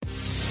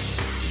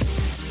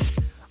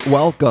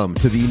Welcome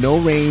to the No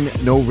Rain,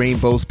 No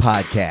Rainbows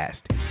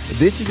podcast.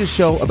 This is a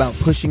show about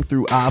pushing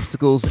through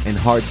obstacles and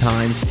hard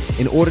times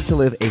in order to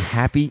live a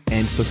happy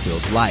and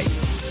fulfilled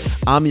life.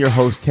 I'm your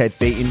host, Ted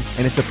Phaeton,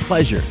 and it's a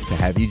pleasure to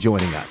have you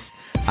joining us.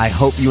 I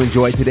hope you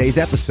enjoyed today's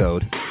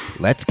episode.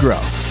 Let's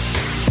grow.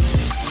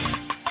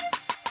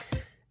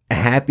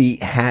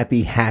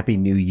 Happy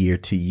New Year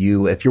to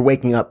you. If you're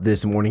waking up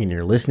this morning and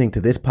you're listening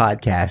to this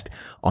podcast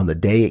on the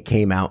day it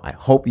came out, I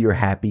hope you're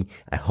happy.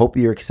 I hope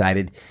you're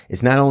excited.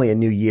 It's not only a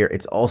new year,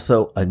 it's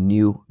also a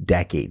new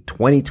decade.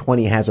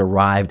 2020 has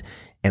arrived,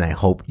 and I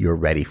hope you're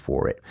ready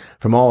for it.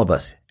 From all of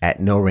us at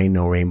No Rain,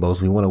 No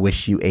Rainbows, we want to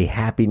wish you a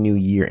happy new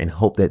year and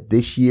hope that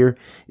this year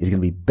is going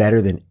to be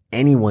better than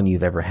anyone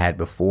you've ever had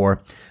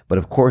before. But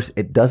of course,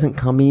 it doesn't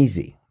come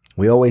easy.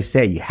 We always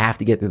say you have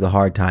to get through the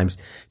hard times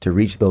to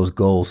reach those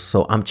goals.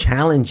 So I'm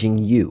challenging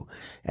you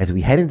as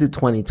we head into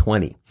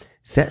 2020,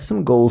 set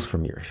some goals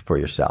for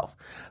yourself.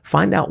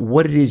 Find out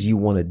what it is you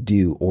want to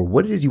do or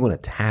what it is you want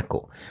to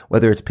tackle,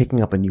 whether it's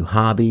picking up a new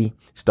hobby,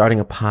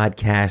 starting a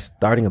podcast,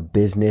 starting a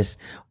business,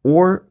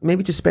 or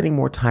maybe just spending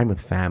more time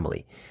with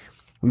family.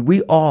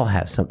 We all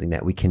have something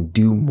that we can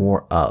do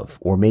more of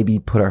or maybe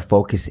put our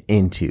focus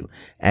into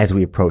as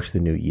we approach the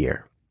new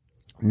year.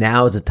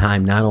 Now is a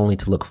time not only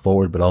to look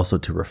forward, but also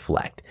to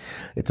reflect.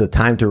 It's a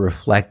time to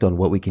reflect on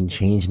what we can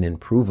change and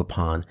improve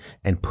upon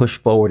and push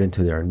forward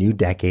into our new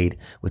decade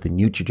with a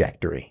new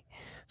trajectory.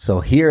 So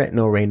here at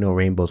No Rain, No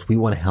Rainbows, we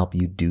want to help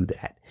you do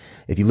that.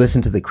 If you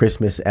listen to the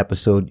Christmas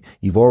episode,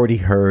 you've already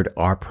heard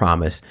our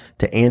promise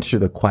to answer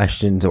the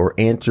questions or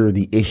answer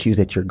the issues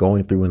that you're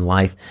going through in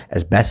life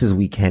as best as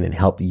we can and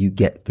help you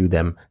get through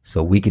them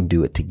so we can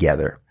do it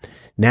together.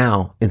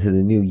 Now, into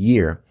the new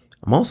year,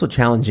 I'm also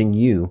challenging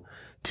you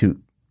to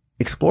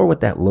explore what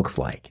that looks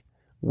like.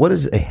 What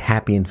does a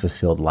happy and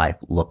fulfilled life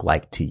look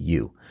like to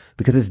you?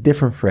 Because it's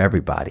different for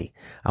everybody.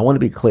 I want to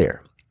be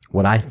clear.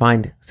 What I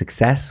find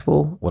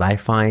successful, what I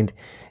find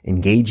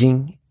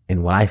engaging,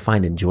 and what I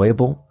find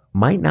enjoyable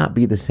might not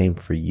be the same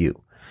for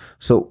you.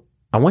 So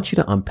I want you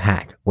to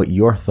unpack what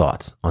your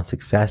thoughts on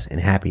success and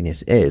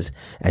happiness is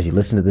as you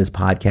listen to this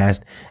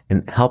podcast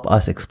and help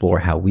us explore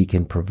how we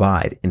can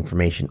provide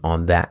information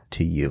on that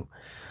to you.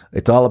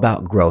 It's all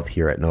about growth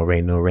here at No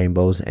Rain, No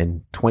Rainbows,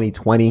 and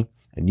 2020,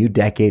 a new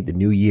decade, the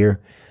new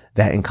year,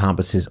 that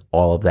encompasses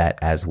all of that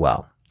as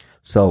well.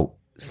 So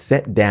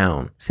sit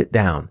down, set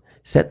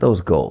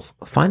those goals,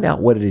 find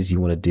out what it is you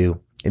want to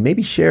do, and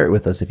maybe share it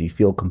with us if you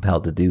feel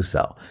compelled to do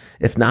so.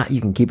 If not,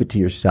 you can keep it to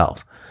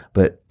yourself,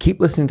 but keep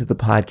listening to the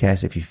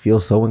podcast if you feel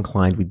so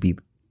inclined. We'd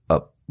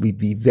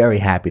be very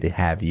happy to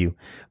have you,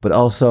 but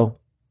also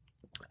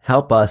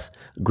help us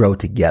grow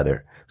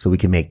together so we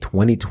can make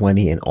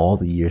 2020 and all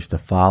the years to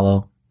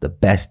follow the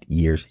best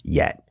years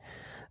yet.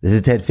 This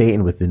is Ted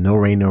Phaeton with the No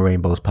Rain, No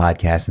Rainbows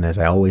podcast. And as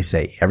I always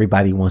say,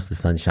 everybody wants the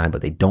sunshine,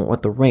 but they don't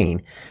want the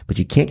rain. But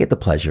you can't get the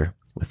pleasure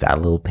without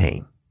a little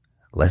pain.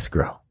 Let's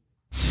grow.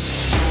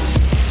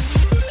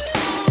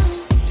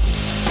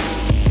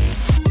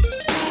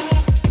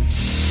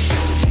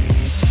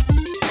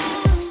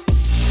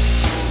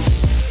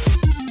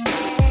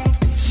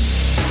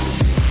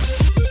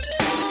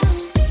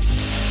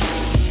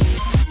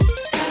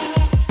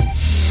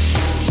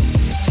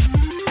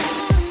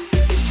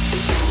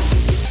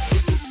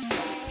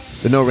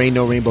 The No Rain,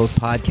 No Rainbows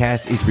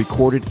podcast is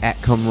recorded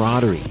at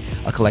Camaraderie,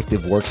 a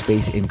collective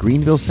workspace in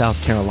Greenville, South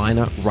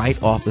Carolina,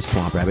 right off the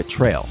Swamp Rabbit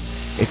Trail.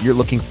 If you're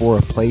looking for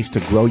a place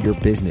to grow your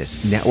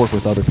business, network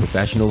with other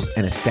professionals,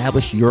 and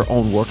establish your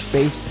own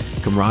workspace,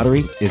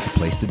 Camaraderie is the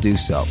place to do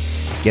so.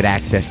 Get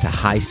access to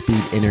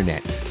high-speed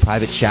internet,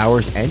 private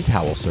showers and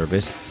towel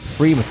service,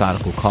 free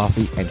methodical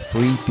coffee, and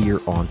free beer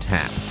on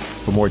tap.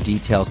 For more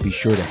details, be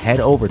sure to head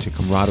over to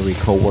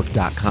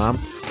CamaraderieCowork.com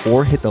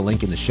or hit the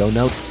link in the show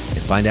notes and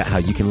find out how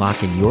you can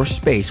lock in your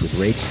space with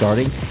rates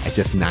starting at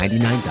just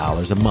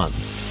 $99 a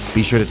month.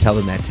 Be sure to tell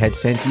them that Ted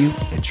sent you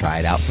and try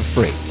it out for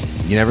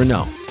free. You never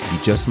know,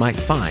 you just might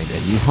find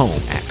a new home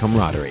at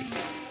Camaraderie.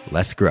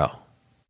 Let's grow.